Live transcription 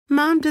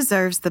Mom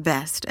deserves the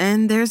best,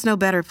 and there's no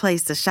better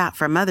place to shop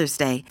for Mother's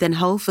Day than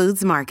Whole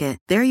Foods Market.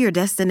 They're your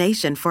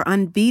destination for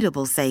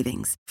unbeatable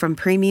savings, from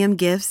premium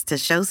gifts to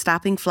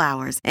show-stopping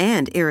flowers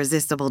and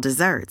irresistible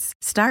desserts.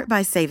 Start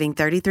by saving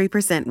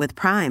 33% with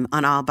Prime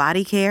on all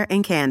body care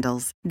and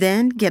candles.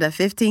 Then get a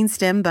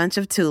 15-stem bunch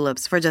of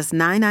tulips for just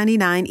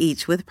 $9.99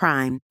 each with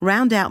Prime.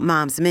 Round out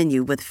Mom's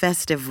menu with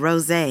festive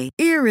rosé,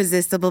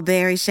 irresistible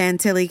berry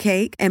chantilly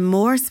cake, and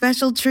more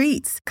special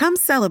treats. Come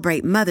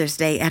celebrate Mother's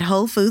Day at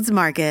Whole Foods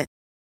Market.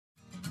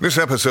 This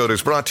episode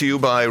is brought to you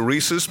by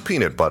Reese's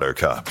Peanut Butter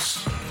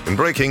Cups. In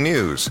breaking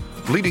news,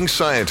 leading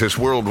scientists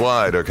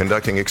worldwide are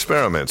conducting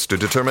experiments to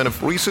determine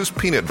if Reese's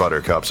Peanut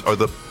Butter Cups are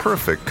the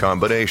perfect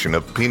combination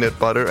of peanut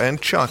butter and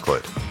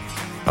chocolate.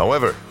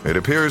 However, it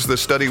appears the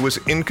study was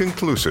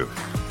inconclusive,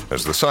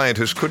 as the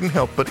scientists couldn't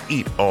help but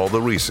eat all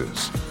the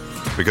Reese's.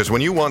 Because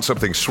when you want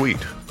something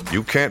sweet,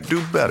 you can't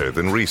do better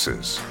than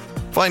Reese's.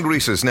 Find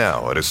Reese's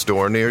now at a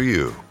store near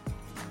you.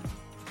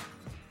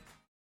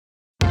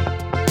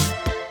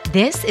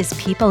 This is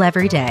People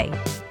Every Day.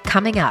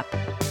 Coming up,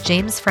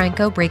 James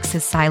Franco breaks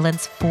his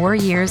silence 4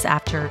 years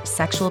after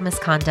sexual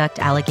misconduct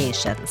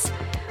allegations.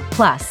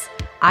 Plus,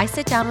 I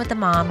sit down with a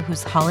mom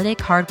whose holiday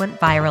card went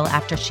viral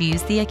after she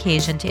used the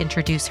occasion to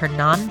introduce her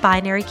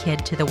non-binary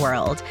kid to the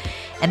world.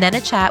 And then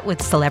a chat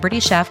with celebrity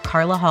chef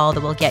Carla Hall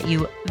that will get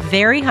you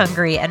very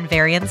hungry and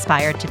very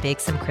inspired to bake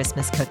some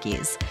Christmas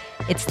cookies.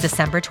 It's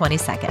December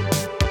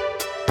 22nd.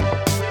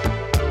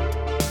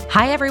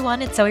 Hi,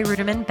 everyone. It's Zoe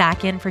Ruderman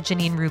back in for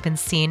Janine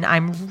Rubenstein.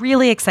 I'm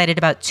really excited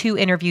about 2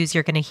 interviews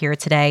you're going to hear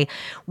today.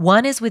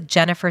 One is with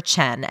Jennifer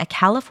Chen, a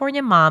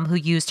California mom who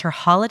used her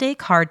holiday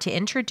card to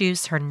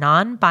introduce her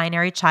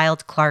non-binary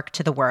child, Clark,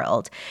 to the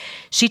world.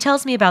 She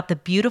tells me about the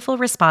beautiful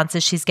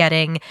responses she's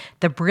getting,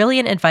 the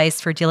brilliant advice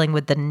for dealing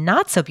with the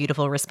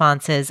not-so-beautiful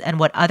responses, and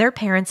what other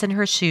parents in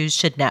her shoes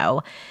should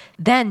know.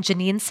 Then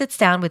Janine sits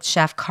down with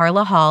Chef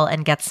Carla Hall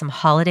and gets some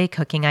holiday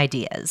cooking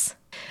ideas.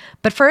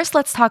 But first,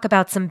 let's talk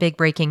about some big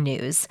breaking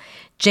news.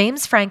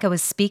 James Franco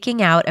is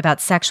speaking out about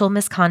sexual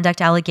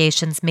misconduct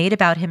allegations made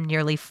about him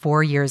nearly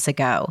 4 years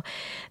ago.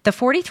 The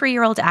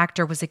 43-year-old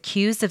actor was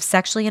accused of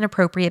sexually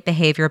inappropriate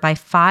behavior by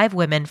 5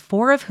 women,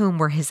 4 of whom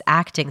were his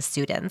acting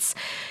students.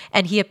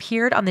 And he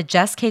appeared on the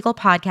Jess Cagle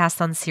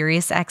podcast on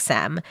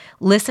SiriusXM.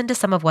 Listen to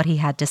some of what he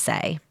had to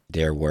say.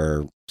 There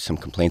were some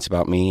complaints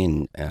about me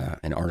and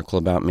an article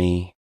about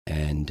me.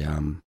 And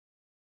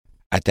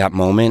at that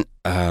moment,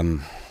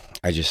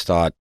 I just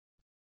thought,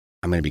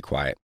 I'm going to be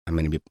quiet. I'm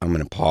going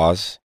to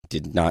pause.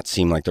 Did not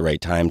seem like the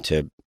right time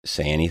to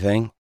say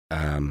anything.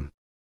 There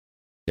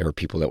were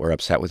people that were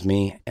upset with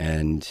me,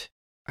 and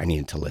I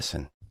needed to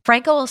listen.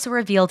 Franco also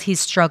revealed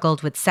he's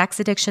struggled with sex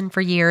addiction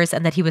for years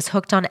and that he was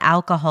hooked on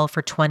alcohol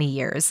for 20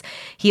 years.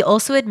 He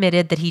also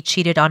admitted that he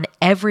cheated on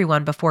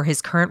everyone before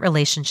his current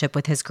relationship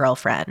with his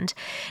girlfriend.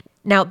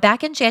 Now,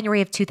 back in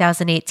January of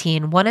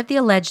 2018, one of the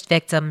alleged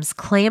victims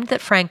claimed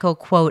that Franco,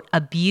 quote,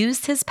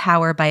 abused his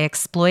power by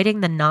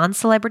exploiting the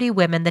non-celebrity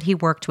women that he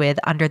worked with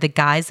under the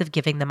guise of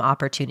giving them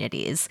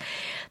opportunities.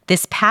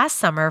 This past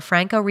summer,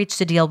 Franco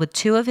reached a deal with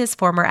 2 of his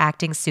former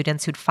acting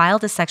students who'd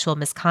filed a sexual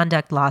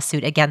misconduct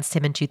lawsuit against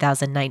him in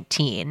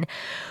 2019.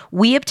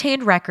 We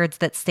obtained records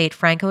that state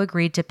Franco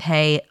agreed to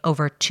pay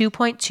over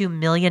 $2.2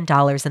 million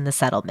in the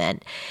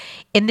settlement.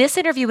 In this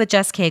interview with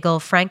Jess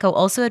Cagle, Franco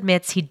also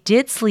admits he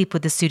did sleep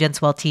with the students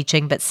while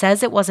teaching, but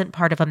says it wasn't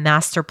part of a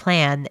master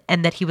plan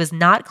and that he was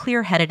not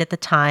clear-headed at the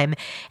time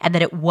and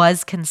that it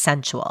was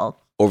consensual.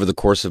 Over the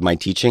course of my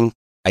teaching,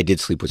 I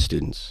did sleep with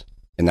students,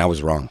 and that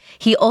was wrong.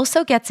 He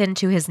also gets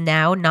into his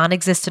now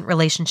non-existent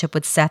relationship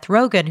with Seth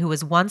Rogen, who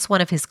was once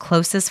one of his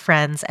closest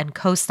friends and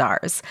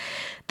co-stars.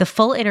 The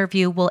full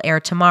interview will air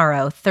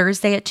tomorrow,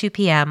 Thursday at 2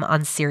 p.m.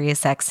 on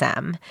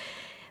SiriusXM.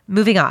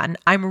 Moving on,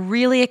 I'm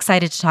really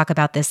excited to talk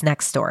about this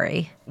next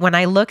story. When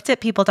I looked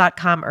at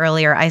People.com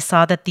earlier, I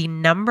saw that the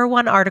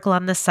 #1 article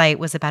on the site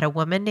was about a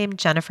woman named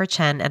Jennifer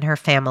Chen and her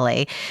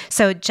family.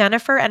 So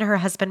Jennifer and her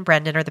husband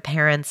Brendan are the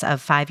parents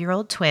of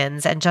 5-year-old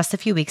twins, and just a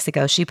few weeks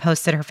ago, she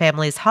posted her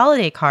family's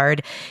holiday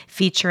card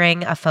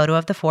featuring a photo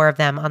of the 4 of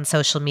them on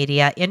social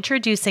media,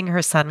 introducing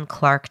her son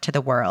Clark to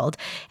the world.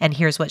 And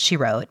here's what she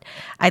wrote.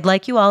 I'd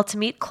like you all to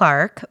meet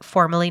Clark,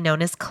 formerly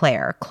known as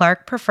Claire.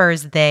 Clark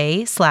prefers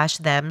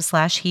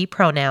they/them/he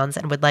pronouns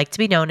and would like to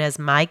be known as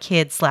my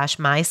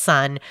kid/my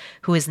son,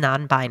 who is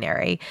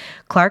non-binary.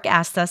 Clark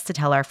asked us to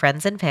tell our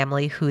friends and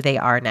family who they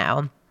are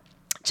now.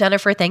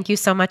 Jennifer, thank you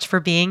so much for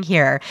being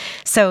here.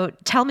 So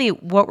tell me,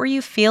 what were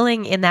you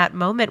feeling in that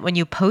moment when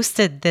you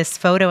posted this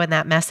photo and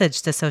that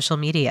message to social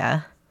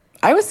media?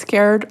 I was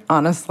scared,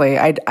 honestly.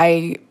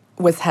 I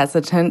was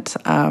hesitant.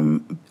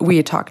 We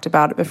had talked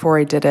about it before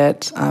I did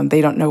it.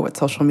 They don't know what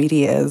social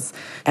media is.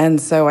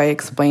 And so I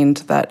explained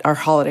that our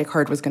holiday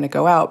card was going to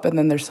go out, but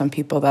then there's some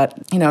people that,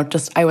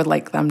 just I would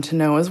like them to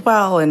know as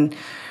well. And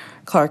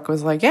Clark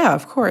was like, yeah,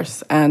 of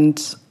course.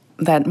 And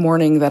that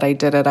morning that I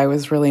did it, I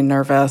was really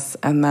nervous.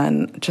 And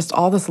then just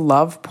all this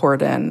love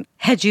poured in.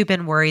 Had you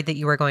been worried that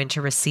you were going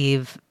to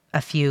receive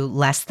a few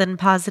less than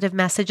positive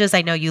messages?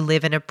 I know you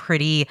live in a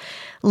pretty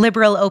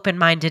liberal,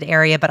 open-minded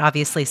area, but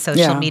obviously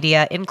social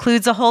media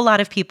includes a whole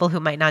lot of people who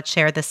might not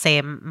share the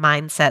same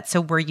mindset.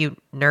 So were you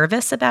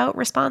nervous about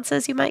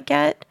responses you might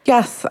get?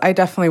 Yes, I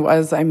definitely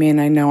was. I mean,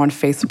 I know on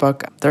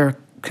Facebook there are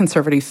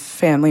conservative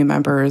family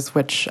members,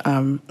 which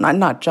I'm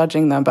not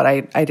judging them, but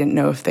I didn't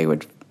know if they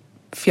would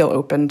feel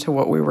open to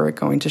what we were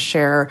going to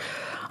share.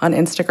 On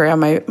Instagram,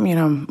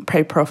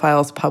 my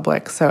profile is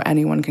public, so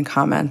anyone can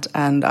comment.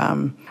 And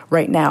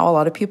right now, a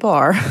lot of people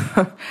are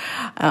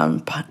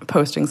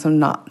posting some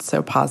not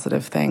so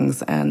positive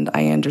things, and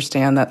I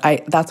understand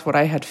that. That's what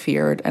I had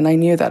feared, and I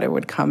knew that it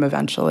would come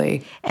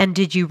eventually. And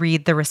did you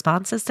read the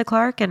responses to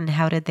Clark, and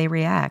how did they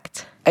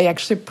react? I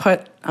actually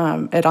put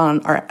it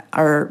on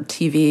our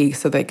TV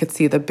so they could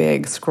see the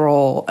big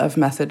scroll of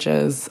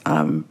messages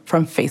from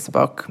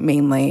Facebook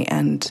mainly,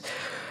 and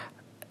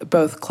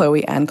both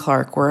Chloe and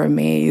Clark were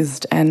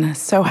amazed and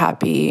so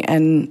happy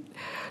and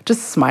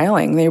just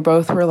smiling. They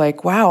both were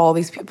like, wow, all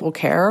these people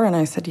care. And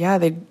I said, yeah,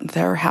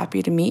 they're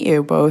happy to meet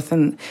you both.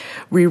 And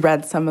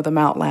reread some of them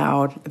out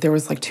loud. There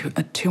was like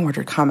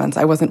 200 comments.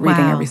 I wasn't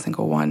reading every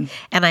single one.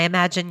 And I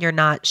imagine you're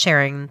not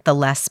sharing the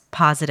less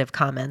positive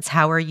comments.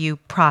 How are you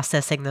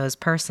processing those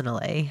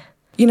personally?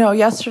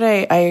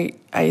 Yesterday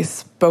I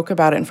spoke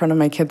about it in front of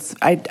my kids.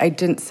 I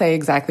didn't say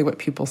exactly what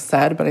people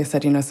said, but I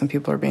said, some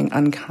people are being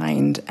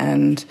unkind.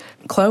 And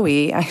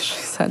Chloe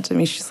actually said to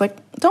me, she's like,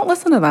 don't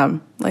listen to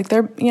them. Like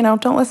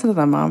don't listen to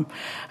them, Mom.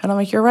 And I'm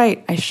like, you're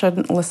right. I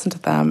shouldn't listen to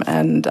them.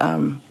 And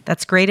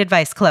that's great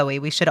advice, Chloe.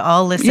 We should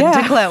all listen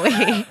to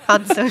Chloe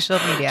on social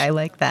media. I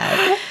like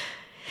that.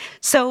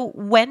 So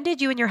when did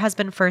you and your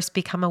husband first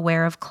become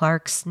aware of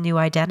Clark's new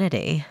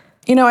identity?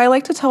 I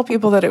like to tell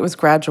people that it was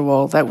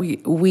gradual, that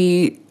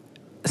we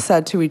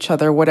said to each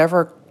other,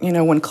 whatever,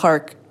 when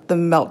Clark, the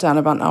meltdown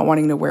about not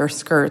wanting to wear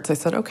skirts, I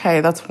said, okay,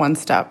 that's one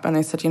step. And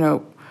I said,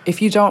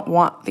 if you don't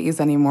want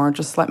these anymore,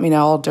 just let me know.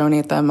 I'll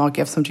donate them. I'll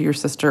give some to your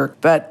sister.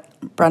 But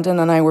Brendan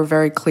and I were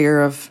very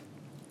clear of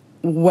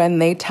when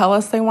they tell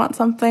us they want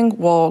something,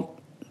 we'll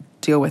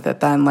deal with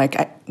it then.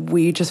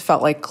 We just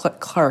felt like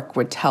Clark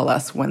would tell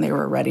us when they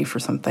were ready for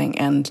something.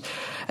 And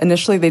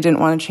initially they didn't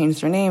want to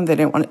change their name.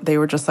 They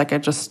were just like, I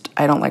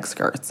don't like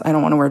skirts. I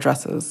don't want to wear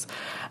dresses.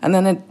 And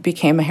then it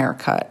became a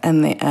haircut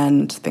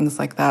and things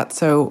like that.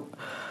 So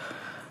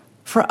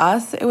for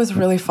us, it was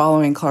really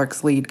following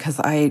Clark's lead because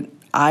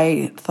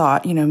I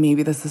thought,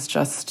 maybe this is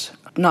just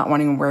not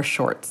wanting to wear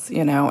shorts,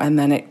 and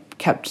then it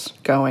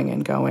kept going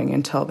and going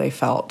until they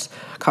felt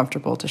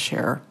comfortable to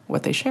share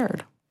what they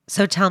shared.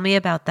 So tell me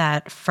about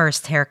that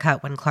first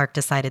haircut when Clark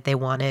decided they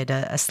wanted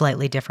a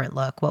slightly different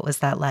look. What was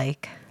that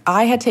like?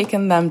 I had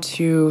taken them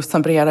to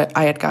somebody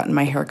I had gotten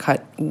my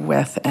haircut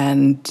with,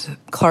 and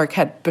Clark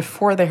had,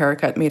 before the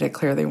haircut, made it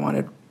clear they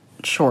wanted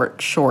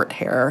short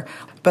hair.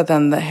 But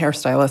then the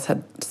hairstylist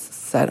had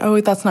said,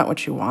 oh, that's not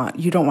what you want.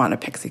 You don't want a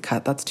pixie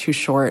cut. That's too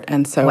short.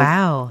 And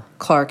so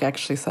Clark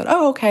actually said,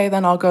 oh, okay,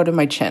 then I'll go to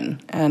my chin.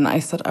 And I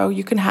said, oh,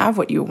 you can have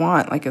what you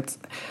want.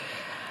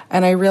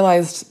 And I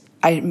realized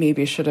I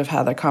maybe should have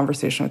had that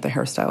conversation with the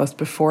hairstylist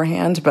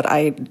beforehand, but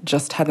I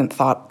just hadn't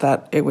thought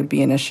that it would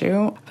be an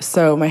issue.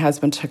 So my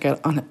husband took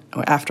it on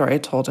after I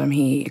told him.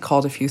 He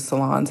called a few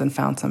salons and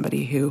found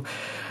somebody who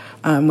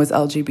was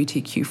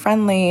LGBTQ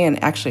friendly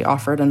and actually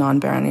offered a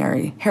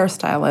non-binary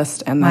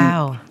hairstylist. And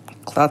then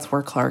that's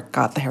where Clark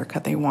got the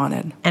haircut they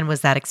wanted. And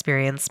was that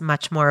experience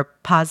much more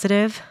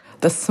positive?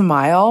 The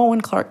smile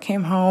when Clark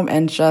came home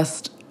and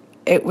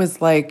it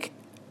was like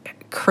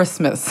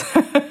Christmas.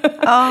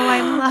 Oh,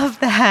 I love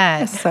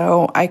that.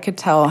 So I could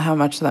tell how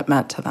much that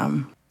meant to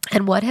them.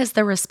 And what has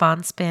the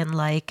response been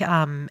like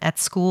at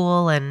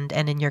school and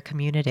in your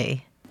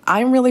community?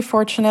 I'm really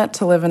fortunate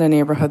to live in a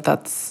neighborhood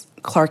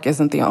Clark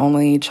isn't the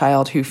only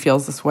child who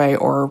feels this way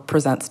or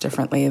presents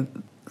differently.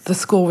 The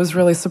school was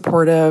really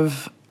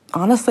supportive.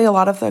 Honestly, a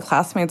lot of the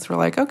classmates were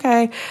like,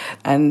 okay.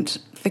 And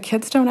the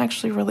kids don't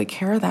actually really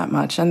care that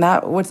much. And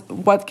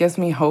what gives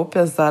me hope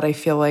is that I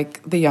feel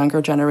like the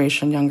younger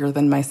generation, younger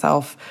than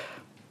myself,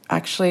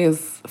 actually is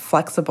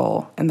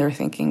flexible in their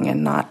thinking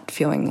and not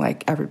feeling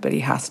like everybody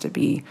has to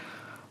be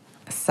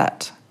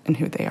set in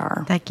who they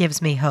are. That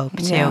gives me hope,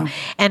 too. Yeah.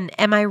 And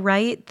am I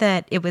right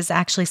that it was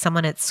actually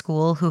someone at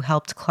school who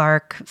helped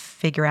Clark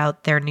figure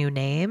out their new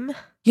name?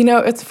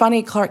 It's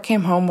funny. Clark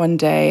came home one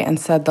day and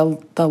said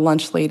the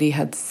lunch lady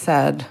had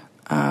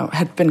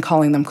been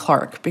calling them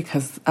Clark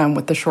because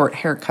with the short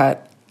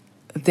haircut,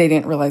 they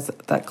didn't realize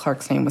that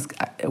Clark's name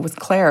was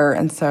Claire.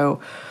 And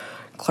so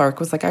Clark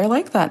was like, I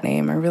like that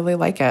name. I really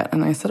like it.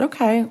 And I said,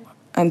 okay.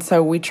 And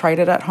so we tried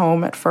it at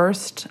home at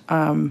first.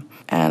 And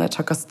it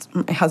took us,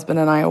 my husband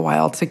and I, a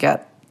while to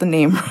get the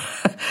name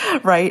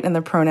right and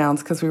the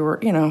pronouns because we were,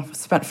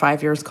 spent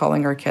 5 years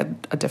calling our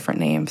kid a different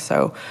name.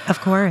 So,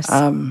 of course.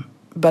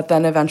 But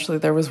then eventually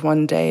there was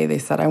one day they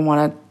said, I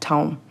want to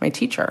tell my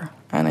teacher.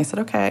 And I said,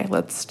 okay,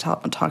 let's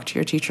talk to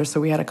your teacher.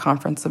 So we had a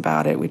conference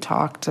about it. We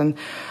talked, and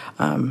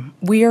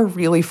we are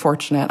really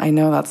fortunate. I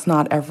know that's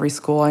not every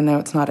school. I know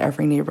it's not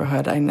every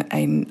neighborhood.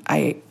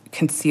 I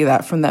can see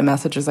that from the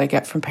messages I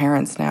get from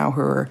parents now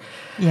who are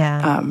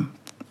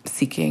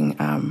seeking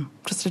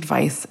just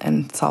advice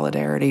and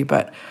solidarity.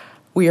 But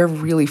we are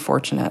really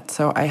fortunate.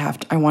 So I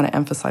want to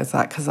emphasize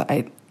that because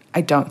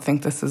I don't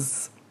think this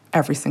is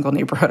every single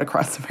neighborhood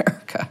across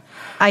America.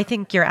 I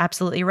think you're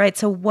absolutely right.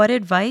 So what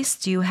advice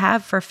do you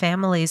have for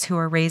families who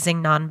are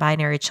raising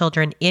non-binary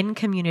children in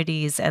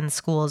communities and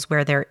schools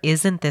where there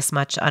isn't this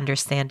much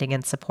understanding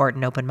and support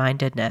and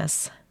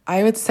open-mindedness?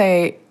 I would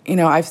say,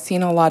 I've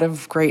seen a lot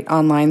of great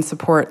online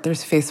support.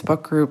 There's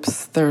Facebook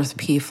groups, there's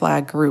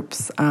PFLAG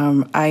groups.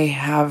 I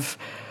have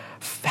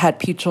had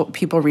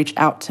people reach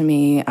out to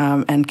me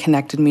and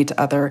connected me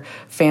to other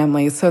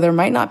families. So there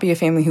might not be a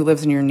family who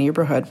lives in your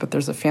neighborhood, but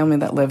there's a family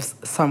that lives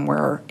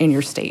somewhere in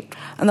your state.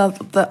 And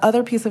the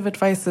other piece of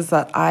advice is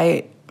that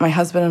my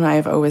husband and I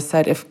have always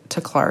said to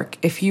Clark,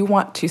 if you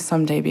want to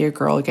someday be a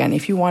girl again,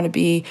 if you want to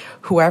be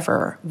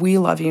whoever, we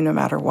love you no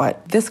matter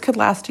what. This could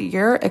last a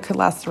year. It could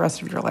last the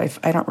rest of your life.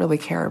 I don't really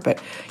care,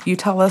 but you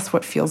tell us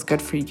what feels good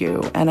for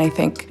you. And I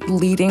think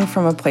leading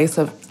from a place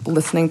of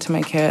listening to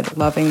my kid,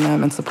 loving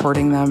them and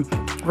supporting them,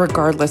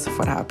 regardless of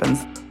what happens.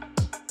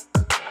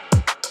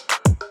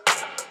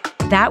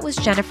 That was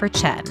Jennifer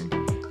Chen.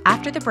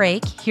 After the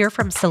break, hear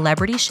from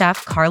celebrity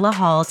chef Carla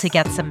Hall to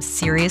get some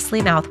seriously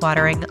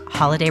mouthwatering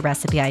holiday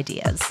recipe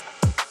ideas.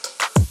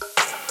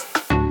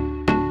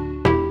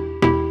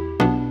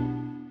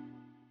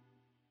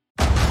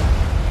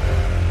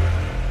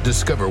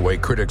 Discover why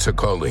critics are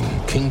calling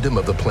Kingdom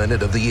of the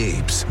Planet of the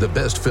Apes the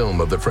best film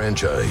of the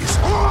franchise.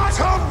 What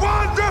a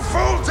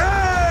wonderful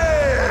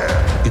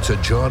day! It's a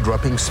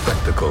jaw-dropping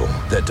spectacle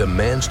that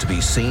demands to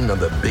be seen on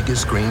the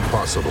biggest screen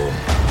possible.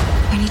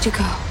 I need to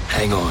go.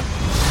 Hang on.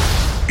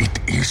 It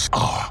is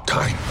our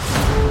time.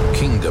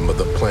 Kingdom of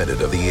the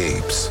Planet of the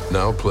Apes.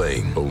 Now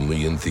playing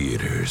only in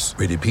theaters.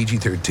 Rated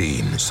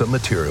PG-13. Some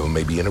material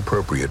may be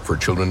inappropriate for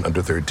children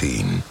under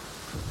 13.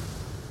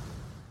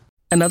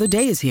 Another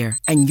day is here,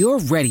 and you're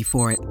ready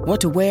for it.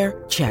 What to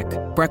wear? Check.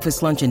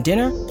 Breakfast, lunch, and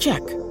dinner?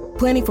 Check.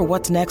 Planning for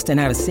what's next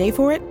and how to save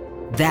for it?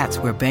 That's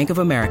where Bank of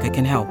America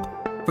can help.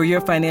 For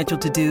your financial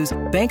to-dos,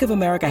 Bank of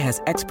America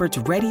has experts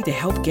ready to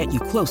help get you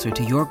closer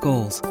to your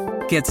goals.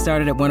 Get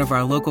started at one of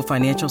our local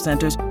financial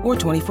centers or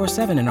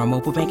 24/7 in our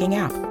mobile banking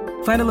app.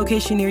 Find a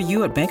location near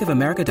you at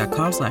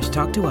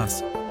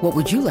bankofamerica.com/talktous. What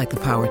would you like the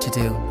power to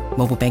do?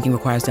 Mobile banking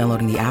requires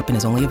downloading the app and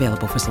is only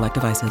available for select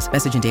devices.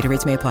 Message and data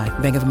rates may apply.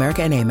 Bank of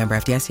America N.A., member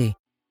FDIC.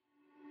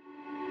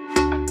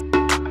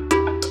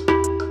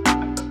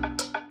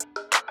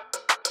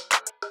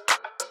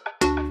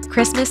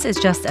 Christmas is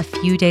just a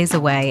few days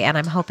away, and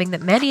I'm hoping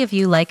that many of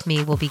you, like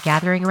me, will be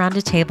gathering around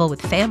a table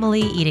with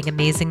family, eating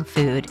amazing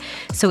food.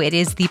 So it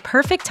is the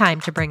perfect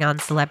time to bring on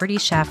celebrity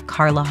chef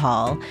Carla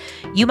Hall.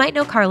 You might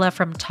know Carla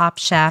from Top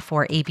Chef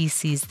or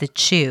ABC's The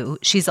Chew.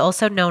 She's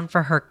also known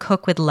for her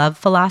cook with love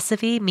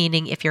philosophy,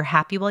 meaning if you're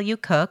happy while you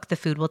cook, the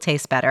food will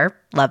taste better.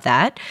 Love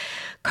that.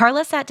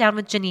 Carla sat down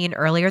with Janine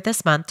earlier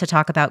this month to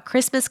talk about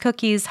Christmas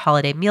cookies,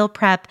 holiday meal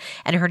prep,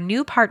 and her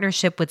new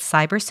partnership with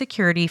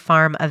cybersecurity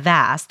firm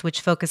Avast,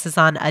 which focuses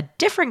on a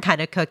different kind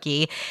of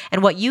cookie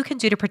and what you can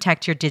do to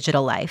protect your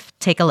digital life.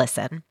 Take a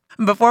listen.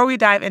 Before we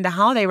dive into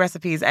holiday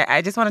recipes,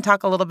 I just want to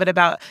talk a little bit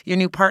about your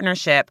new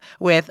partnership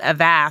with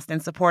Avast in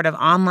support of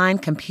online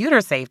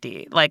computer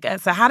safety.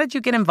 So how did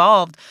you get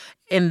involved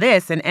in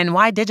this and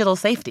why digital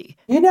safety?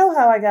 You know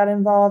how I got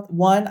involved?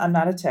 One, I'm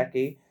not a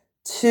techie.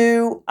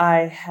 Two,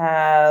 I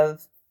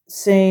have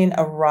seen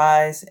a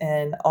rise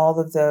in all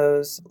of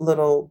those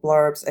little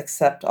blurbs,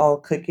 accept all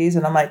cookies.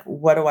 And I'm like,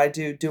 what do I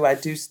do? Do I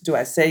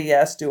say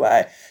yes? Do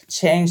I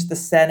change the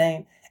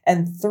setting?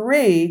 And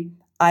three,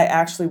 I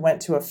actually went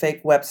to a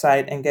fake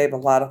website and gave a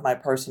lot of my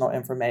personal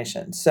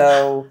information.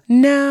 So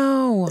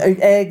no.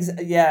 Eggs,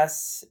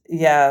 yes,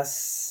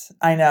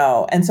 I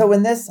know. And so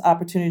when this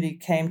opportunity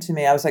came to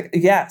me, I was like,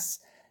 yes,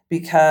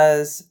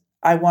 because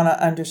I want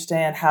to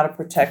understand how to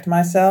protect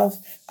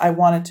myself. I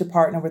wanted to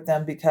partner with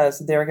them because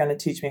they're going to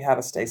teach me how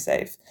to stay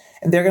safe.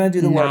 And they're going to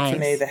do the work for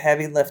me, the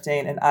heavy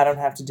lifting, and I don't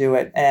have to do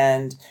it.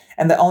 And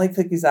the only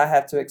cookies I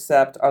have to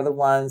accept are the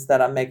ones that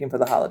I'm making for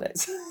the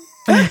holidays.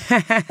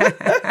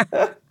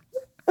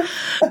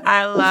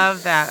 I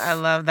love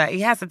that.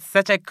 Yes, it's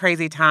such a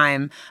crazy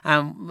time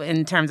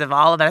in terms of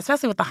all of that,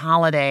 especially with the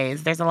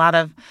holidays. There's a lot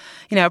of,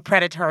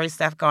 predatory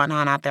stuff going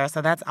on out there.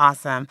 So that's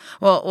awesome.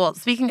 Well,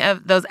 speaking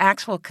of those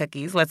actual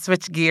cookies, let's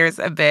switch gears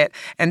a bit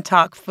and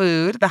talk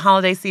food. The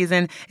holiday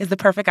season is the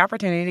perfect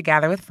opportunity to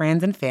gather with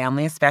friends and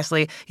family,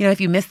 especially,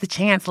 if you missed the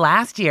chance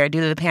last year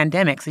due to the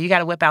pandemic. So you got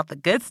to whip out the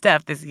good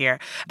stuff this year.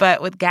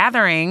 But with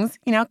gatherings,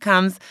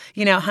 comes,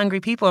 hungry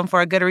people, and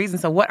for a good reason.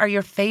 So what are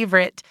your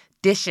favorite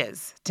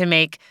dishes to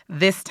make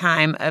this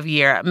time of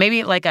year?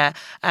 Maybe like a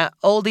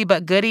oldie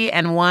but goodie,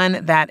 and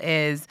one that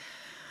is,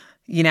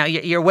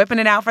 you're whipping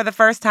it out for the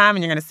first time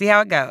and you're going to see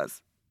how it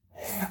goes.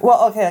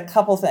 Well, okay, a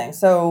couple things.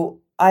 So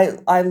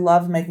I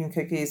love making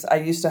cookies. I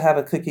used to have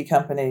a cookie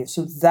company.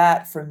 So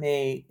that for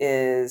me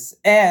is,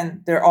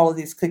 and there are all of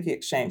these cookie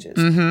exchanges.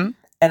 Mm-hmm.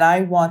 And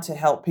I want to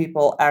help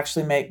people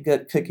actually make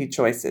good cookie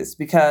choices,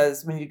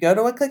 because when you go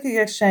to a cookie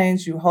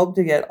exchange, you hope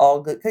to get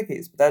all good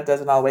cookies, but that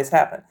doesn't always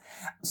happen.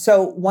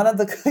 So one of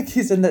the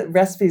cookies and the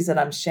recipes that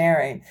I'm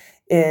sharing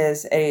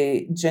is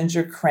a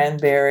ginger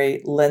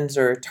cranberry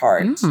Linzer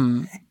tart.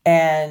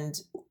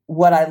 And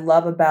what I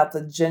love about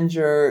the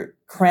ginger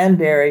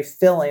cranberry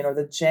filling, or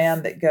the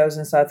jam that goes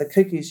inside the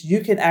cookies,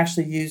 you can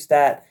actually use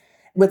that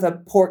with a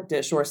pork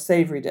dish or a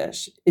savory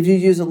dish. If you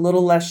use a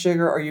little less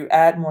sugar or you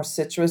add more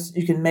citrus,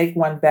 you can make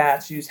one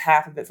batch, use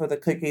half of it for the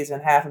cookies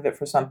and half of it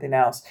for something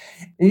else.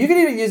 And you can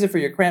even use it for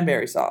your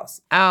cranberry sauce.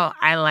 Oh,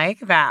 I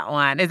like that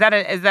one. Is that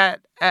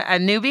a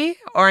newbie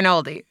or an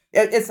oldie?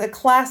 It's a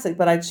classic,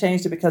 but I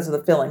changed it because of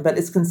the filling, but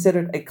it's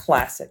considered a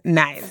classic.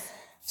 Nice.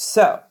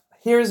 So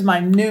here's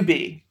my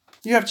newbie.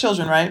 You have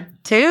children, right?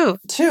 2.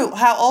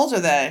 How old are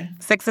they?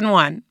 6 and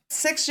 1.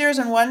 6 years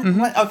and one?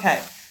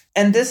 Okay.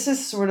 And this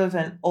is sort of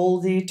an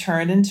oldie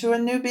turned into a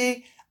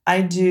newbie.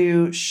 I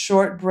do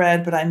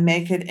shortbread, but I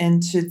make it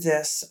into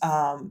this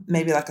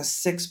maybe like a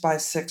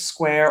 6x6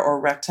 square or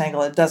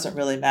rectangle. It doesn't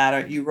really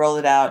matter. You roll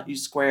it out, you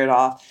square it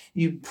off,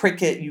 you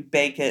prick it, you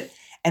bake it,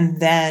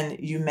 and then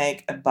you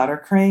make a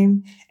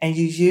buttercream, and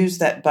you use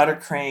that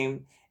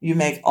buttercream. You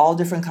make all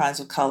different kinds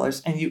of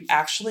colors, and you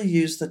actually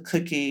use the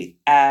cookie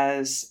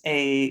as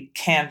a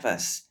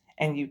canvas,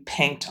 and you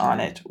paint on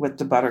it with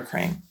the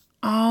buttercream.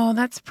 Oh,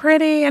 that's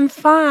pretty and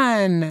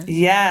fun.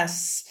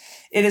 Yes,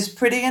 it is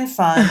pretty and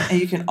fun. And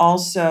you can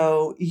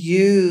also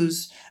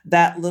use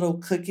that little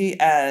cookie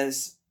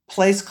as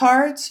place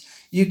cards.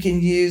 You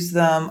can use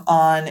them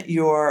on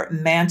your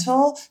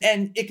mantle,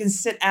 and it can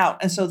sit out.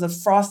 And so the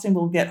frosting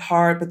will get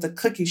hard, but the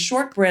cookie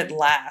shortbread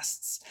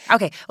lasts.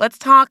 Okay, let's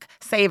talk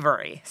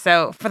savory.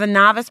 So for the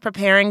novice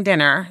preparing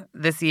dinner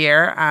this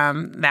year,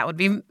 that would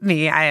be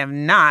me. I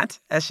am not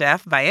a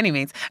chef by any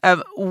means.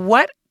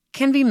 What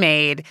can be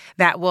made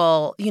that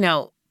will,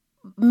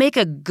 make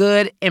a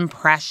good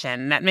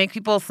impression, that make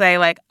people say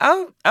like,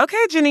 oh,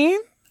 okay, Janine.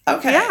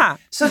 Okay. Yeah.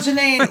 So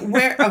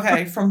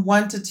Janine, from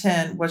 1 to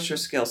 10, what's your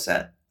skill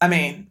set? I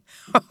mean,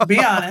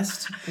 be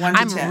honest, 1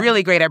 to 10. I'm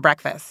really great at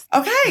breakfast.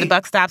 Okay. The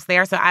buck stops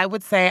there. So I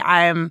would say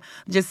I'm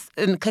just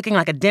cooking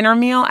like a dinner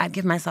meal. I'd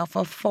give myself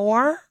a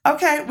 4.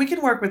 Okay. We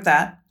can work with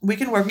that.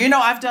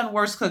 I've done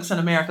Worst Cooks in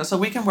America, so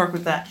we can work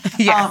with that.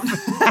 Yes.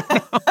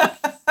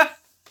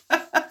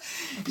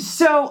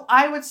 So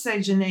I would say,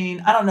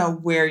 Janine, I don't know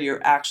where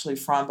you're actually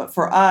from, but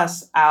for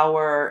us,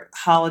 our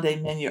holiday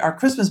menu, our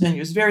Christmas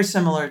menu is very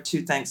similar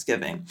to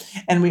Thanksgiving.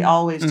 And we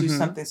always do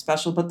something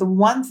special. But the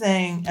one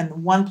thing and the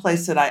one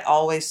place that I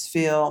always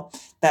feel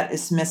that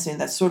is missing,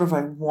 that's sort of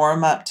a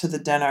warm up to the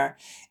dinner,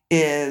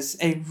 is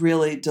a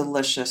really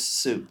delicious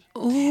soup.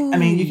 Ooh. I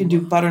mean, you can do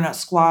butternut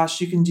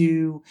squash, you can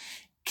do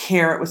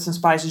carrot with some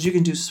spices. You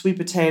can do sweet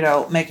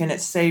potato, making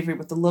it savory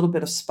with a little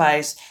bit of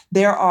spice.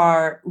 There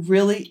are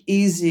really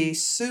easy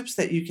soups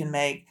that you can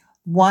make,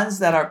 ones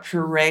that are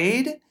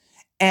pureed.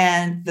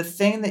 And the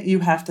thing that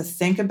you have to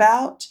think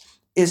about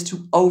is to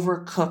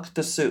overcook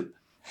the soup.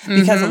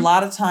 Because a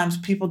lot of times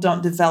people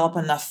don't develop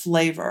enough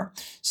flavor.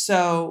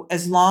 So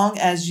as long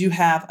as you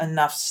have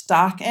enough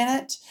stock in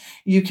it,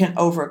 you can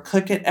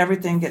overcook it.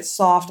 Everything gets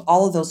soft.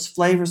 All of those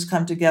flavors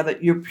come together.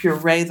 You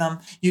puree them.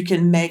 You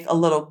can make a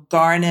little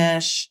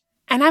garnish.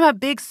 And I'm a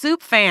big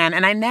soup fan,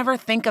 and I never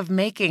think of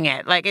making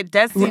it. Like, it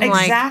does seem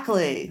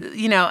exactly.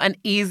 like, an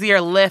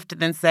easier lift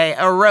than, say,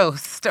 a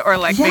roast or,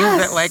 things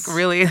that,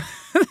 really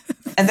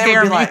and they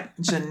would be me. Like,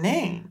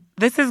 Janine.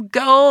 This is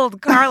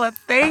gold, Carla.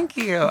 Thank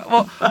you.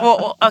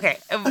 Well, okay.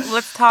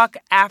 Let's talk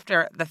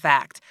after the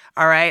fact,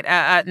 all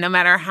right? No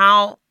matter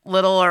how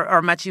little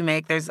or much you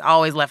make, there's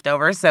always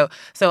leftovers. So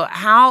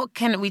how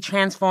can we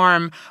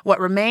transform what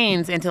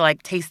remains into,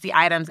 tasty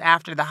items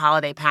after the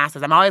holiday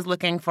passes? I'm always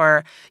looking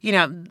for,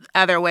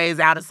 other ways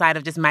outside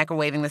of just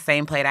microwaving the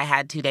same plate I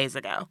had 2 days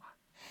ago.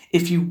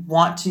 If you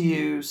want to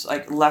use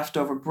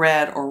leftover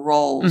bread or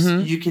rolls,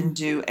 you can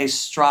do a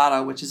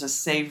strata, which is a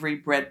savory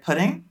bread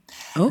pudding.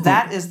 Ooh.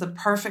 That is the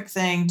perfect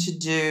thing to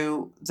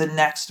do the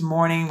next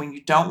morning when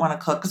you don't want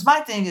to cook. Because my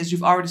thing is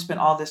you've already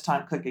spent all this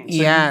time cooking. So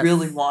you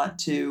really want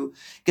to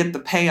get the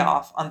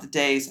payoff on the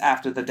days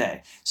after the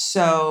day.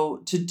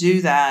 So to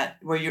do that,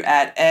 where you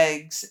add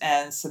eggs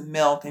and some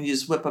milk and you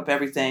just whip up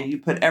everything, you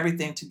put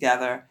everything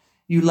together.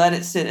 You let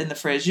it sit in the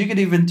fridge. You could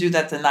even do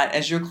that the night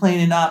as you're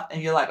cleaning up and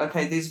you're like,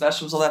 okay, these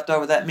vegetables are left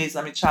over. That means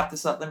let me chop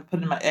this up. Let me put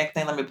it in my egg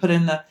thing. Let me put it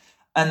in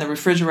the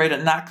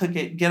refrigerator, not cook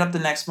it, get up the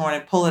next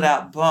morning, pull it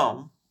out,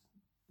 boom.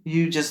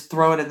 You just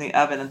throw it in the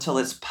oven until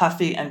it's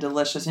puffy and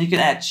delicious. And you can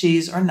add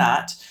cheese or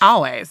not.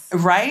 Always.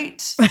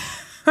 Right?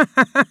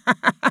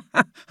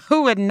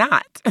 Who would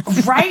not?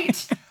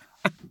 Right?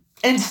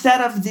 Instead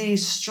of the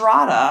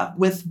strata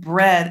with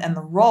bread and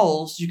the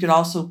rolls, you could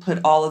also put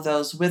all of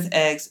those with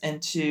eggs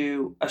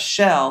into a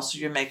shell. So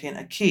you're making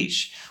a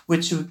quiche,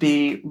 which would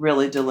be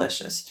really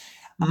delicious.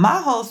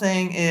 My whole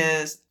thing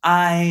is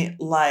I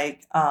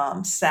like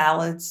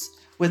salads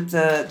with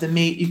the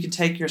meat. You can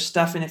take your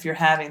stuffing if you're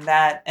having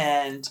that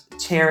and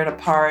tear it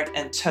apart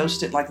and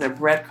toast it like they're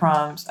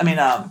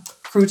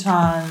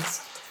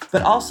croutons.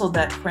 But also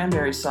that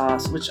cranberry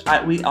sauce, which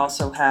we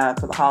also have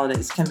for the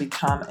holidays, can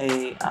become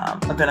a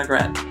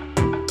vinaigrette.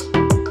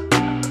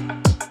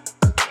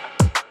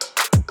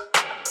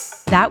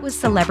 That was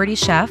celebrity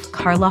chef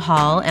Carla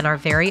Hall and our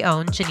very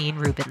own Janine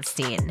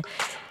Rubenstein.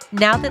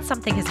 Now that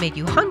something has made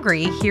you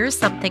hungry, here's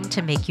something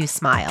to make you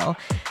smile.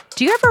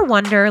 Do you ever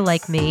wonder,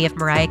 like me, if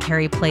Mariah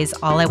Carey plays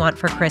All I Want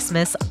for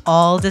Christmas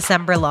all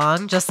December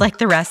long, just like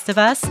the rest of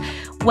us?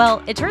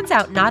 Well, it turns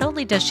out not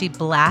only does she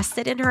blast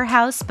it in her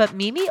house, but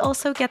Mimi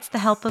also gets the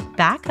help of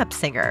backup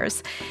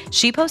singers.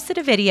 She posted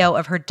a video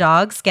of her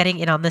dogs getting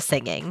in on the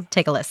singing.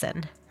 Take a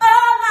listen. All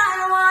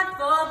I want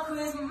for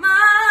Christmas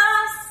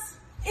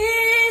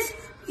is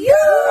you.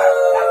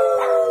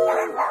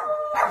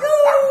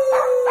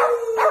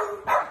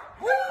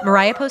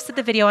 Mariah posted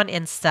the video on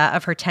Insta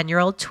of her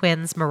 10-year-old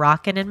twins,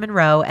 Moroccan and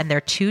Monroe, and their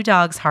 2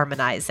 dogs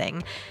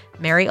harmonizing.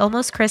 Merry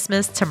almost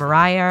Christmas to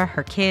Mariah,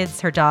 her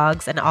kids, her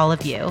dogs, and all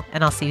of you.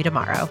 And I'll see you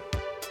tomorrow.